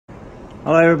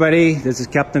Hello everybody, this is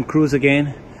Captain Cruz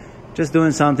again. Just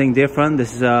doing something different.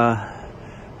 This is a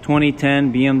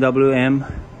 2010 BMW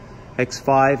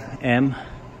X5M.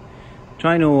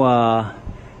 Trying to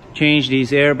change these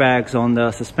airbags on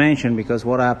the suspension, because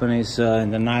what happened is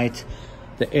in the night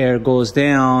the air goes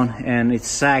down and it's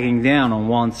sagging down on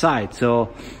one side. So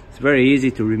it's very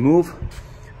easy to remove.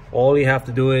 All you have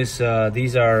to do is,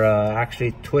 these are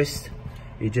actually twist.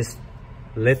 You just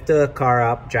lift the car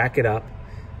up, jack it up,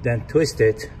 then twist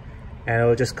it and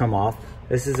it'll just come off.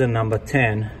 This is a number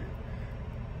 10.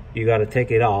 You got to take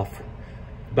it off,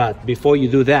 but before you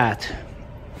do that,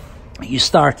 you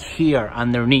start here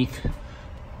underneath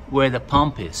where the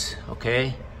pump is.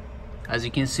 Okay, as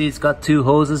you can see, it's got two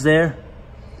hoses there,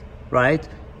 right?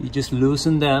 You just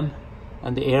loosen them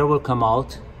and the air will come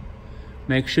out.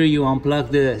 Make sure you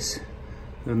unplug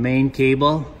the main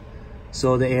cable,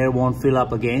 so the air won't fill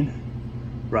up again,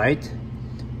 right?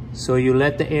 So you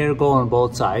let the air go on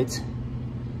both sides.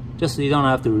 Just so you don't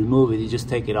have to remove it, you just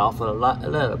take it off a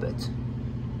little bit.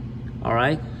 All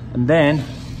right, and then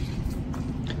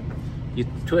you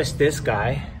twist this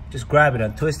guy. Just grab it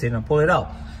and twist it and pull it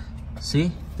out.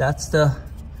 See, that's the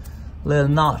little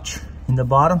notch in the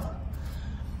bottom.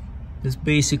 There's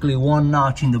basically one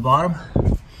notch in the bottom.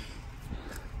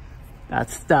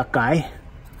 That's that guy,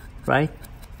 right?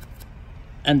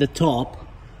 And the top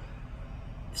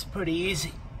is pretty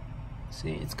easy.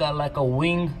 See, it's got like a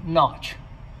wing notch,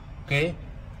 okay?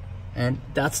 And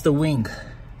that's the wing.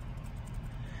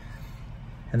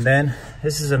 And then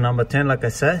this is a number 10, like I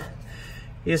said.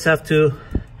 You just have to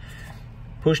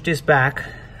push this back,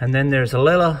 and then there's a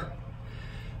little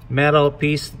metal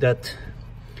piece that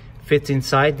fits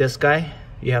inside this guy.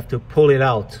 You have to pull it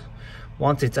out.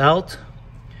 Once it's out,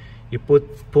 you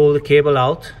pull the cable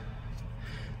out,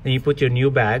 then you put your new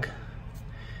bag,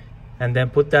 and then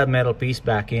put that metal piece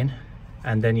back in,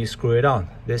 and then you screw it on.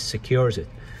 This secures it.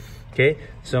 Okay,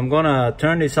 so I'm gonna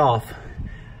turn this off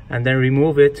and then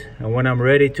remove it, and when I'm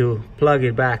ready to plug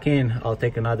it back in, I'll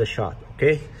take another shot.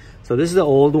 Okay, so this is the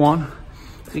old one.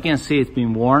 As you can see, it's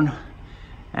been worn,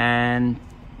 and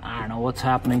I don't know what's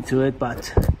happening to it,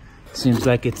 but it seems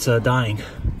like it's dying.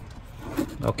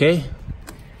 Okay,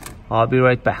 I'll be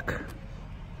right back.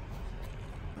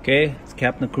 Okay, it's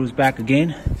Captain Cruz back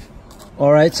again.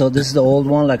 All right, so this is the old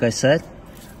one, like I said.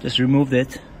 Just removed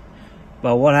it,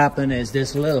 but what happened is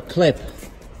this little clip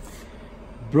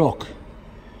broke.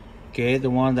 Okay,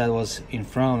 the one that was in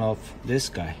front of this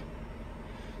guy.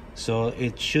 So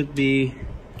it should be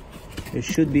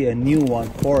a new one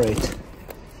for it.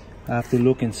 I have to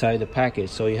look inside the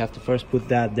package. So you have to first put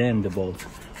that, then the bolt,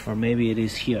 or maybe it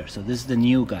is here. So this is the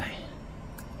new guy.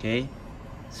 Okay,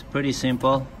 it's pretty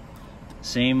simple.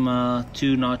 Same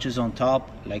two notches on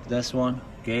top like this one.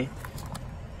 Okay,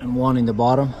 and one in the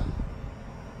bottom.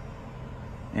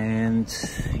 And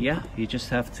yeah, you just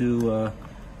have to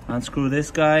unscrew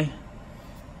this guy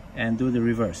and do the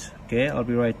reverse. Okay, I'll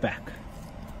be right back.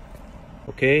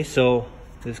 Okay, so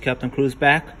this is Captain Cruz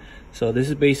back. So this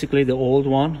is basically the old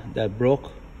one that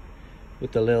broke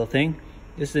with the little thing.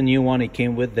 This is the new one. It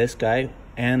came with this guy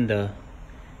and the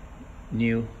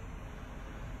new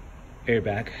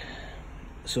airbag.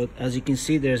 So as you can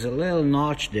see, there's a little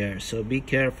notch there, so be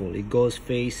careful. It goes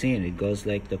face in. It goes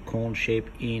like the cone shape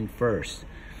in first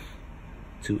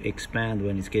to expand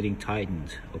when it's getting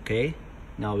tightened. Okay,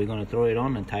 now we're gonna throw it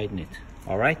on and tighten it.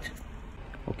 All right,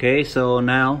 okay, so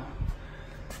now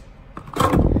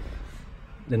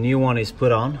the new one is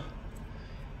put on.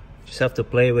 Just have to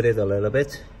play with it a little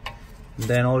bit, and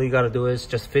then all you got to do is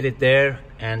just fit it there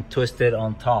and twist it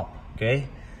on top. Okay,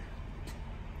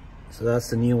 so that's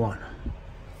the new one.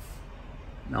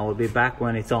 Now we'll be back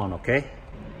when it's on. Okay,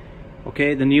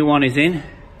 okay, the new one is in.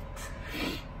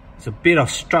 It's a bit of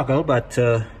struggle, but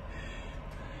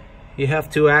you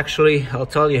have to actually, I'll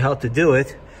tell you how to do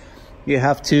it. You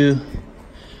have to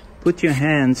put your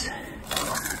hands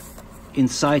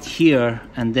inside here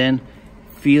and then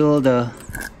feel the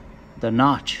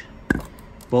notch.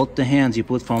 Both the hands you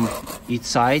put from each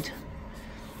side,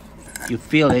 you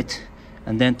feel it,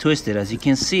 and then twist it. As you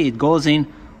can see, it goes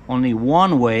in only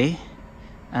one way,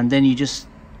 and then you just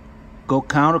go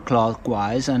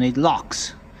counterclockwise and it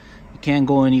locks. You can't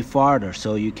go any farther,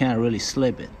 so you can't really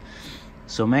slip it.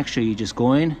 So make sure you just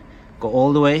go in, go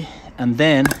all the way, and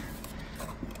then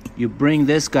you bring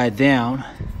this guy down,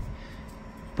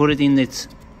 put it in its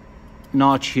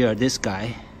notch here, this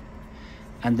guy,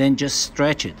 and then just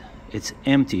stretch it. It's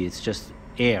empty, it's just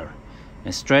air.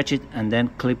 And stretch it and then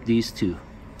clip these two.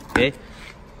 Okay,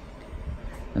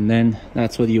 and then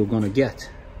that's what you're gonna get.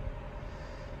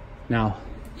 Now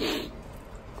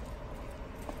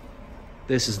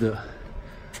this is the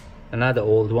another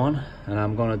old one, and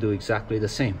I'm gonna do exactly the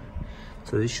same.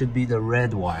 So this should be the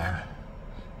red wire.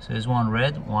 So there's one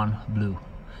red, one blue.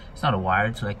 It's not a wire,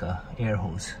 it's like a air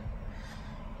hose.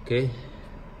 Okay,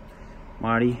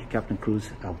 Marty, Captain Cruz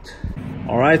out.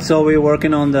 All right, so we're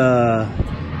working on the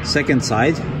second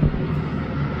side,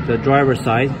 the driver's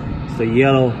side. It's the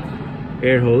yellow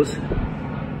air hose.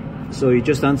 So you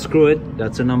just unscrew it,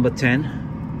 that's a number 10.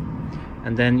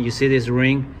 And then you see this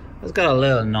ring, it's got a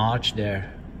little notch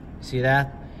there. See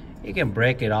that? You can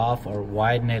break it off or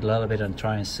widen it a little bit and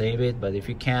try and save it, but if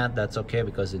you can't, that's okay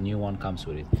because the new one comes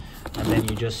with it. And then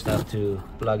you just have to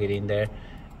plug it in there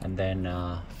and then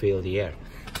fill the air.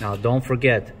 Now don't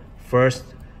forget, first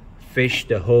fish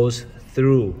the hose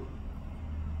through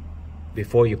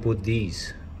before you put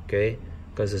these, okay?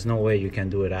 Because there's no way you can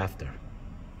do it after.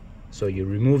 So you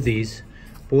remove these,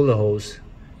 pull the hose,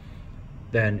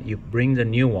 then you bring the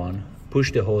new one,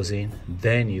 push the hose in,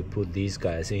 then you put these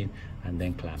guys in and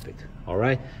then clamp it. All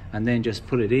right, and then just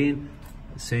put it in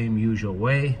the same usual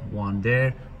way, one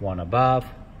there, one above,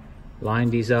 line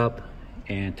these up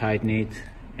and tighten it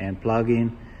and plug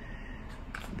in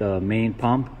the main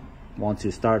pump. Once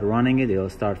you start running it, it'll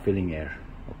start filling air.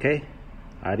 Okay,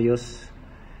 adios,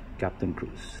 Captain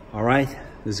Cruz. All right,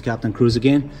 this is Captain Cruz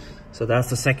again. So that's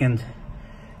the second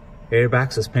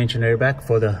airbag, suspension airbag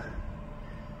for the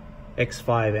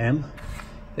X5M.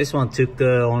 This one took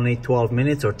only 12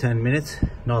 minutes or 10 minutes,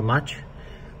 not much,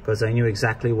 because I knew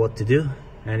exactly what to do,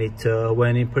 and it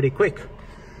went in pretty quick.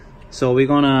 So we're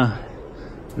gonna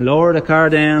lower the car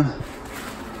down.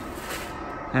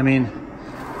 We're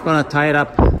gonna tie it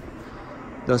up,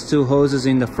 those two hoses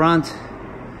in the front,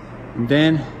 and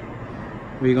then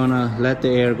we're gonna let the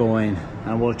air go in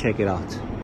and we'll check it out.